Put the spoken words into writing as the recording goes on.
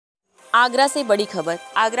आगरा से बड़ी खबर।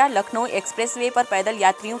 आगरा लखनऊ एक्सप्रेसवे पर पैदल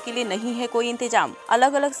यात्रियों के लिए नहीं है कोई इंतजाम।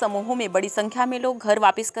 अलग अलग समूहों में बड़ी संख्या में लोग घर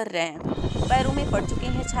वापस कर रहे हैं। पैरों में पड़ चुके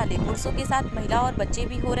हैं छाले। पुरुषों के साथ महिला और बच्चे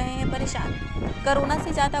भी हो रहे हैं परेशान। कोरोना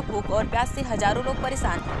से ज्यादा भूख और प्यास से हजारों लोग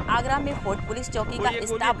परेशान। आगरा में फोर्ट पुलिस चौकी का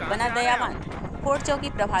स्टाफ बना दयावान। फोर्ट चौकी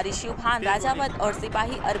प्रभारी शिवभान राजावत और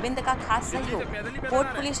सिपाही अरविंद का खास सहयोग। फोर्ट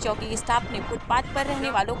पुलिस चौकी स्टाफ ने फुटपाथ पर रहने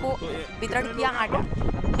वालों को वितरण किया आटा।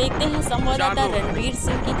 देखते हैं संवाददाता रणवीर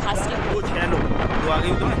सिंह की खास रिपोर्ट। 6 लोग तो आ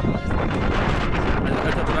गई तो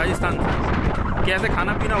अच्छा तो राजस्थान से कैसे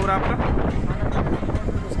खाना पीना हो रहा आपका?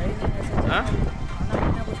 हाँ?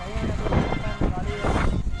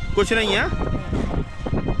 कुछ नहीं है।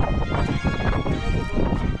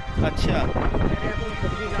 अच्छा,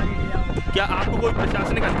 क्या आपको कोई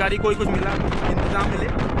प्रशासनिक अधिकारी कोई कुछ मिला, इंतजाम मिले?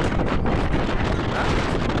 हाँ?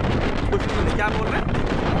 कुछ नहीं मिले। क्या बोल रहे हैं?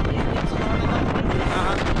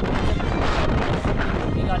 हाँ,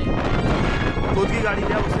 खुद की गाड़ी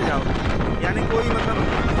जाओ, उससे जाओ। यानी कोई मतलब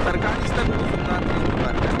सरकारी स्तर पर सुविधा नहीं मिल पा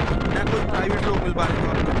रहा है, या कोई प्राइवेट लोग मिल पा रहे हैं?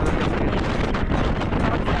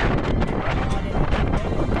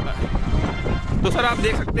 तो सर आप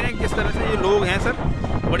देख सकते हैं किस तरह से ये लोग हैं सर,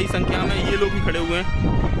 बड़ी संख्या में ये लोग भी खड़े हुए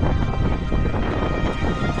हैं।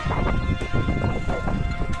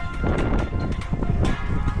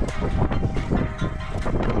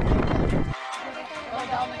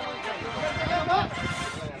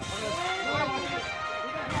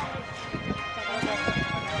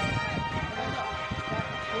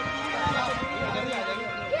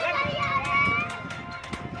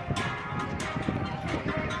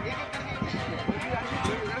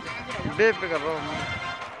 बेब पे कर रहा हूँ।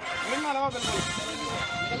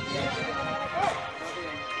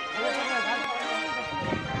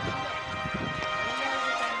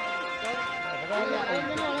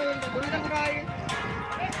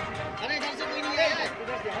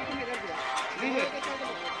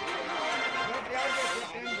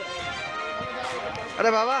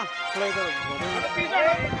 अरे बाबा थोड़ा इधर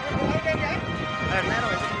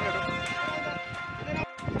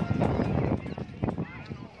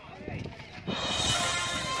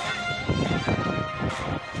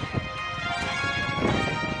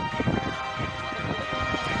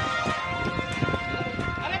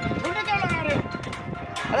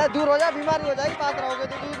अरे दूर हो जा, बीमारी हो जाएगी। पास रहोगे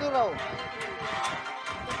तो दूर दूर रहो।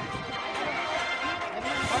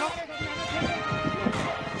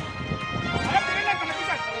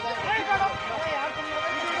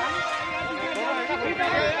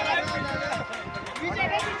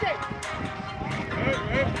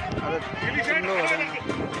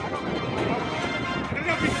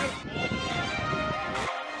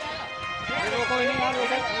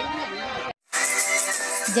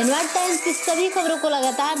 जनवाद टाइम्स की सभी खबरों को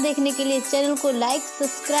लगातार देखने के लिए चैनल को लाइक,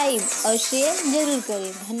 सब्सक्राइब और शेयर जरूर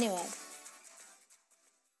करें। धन्यवाद।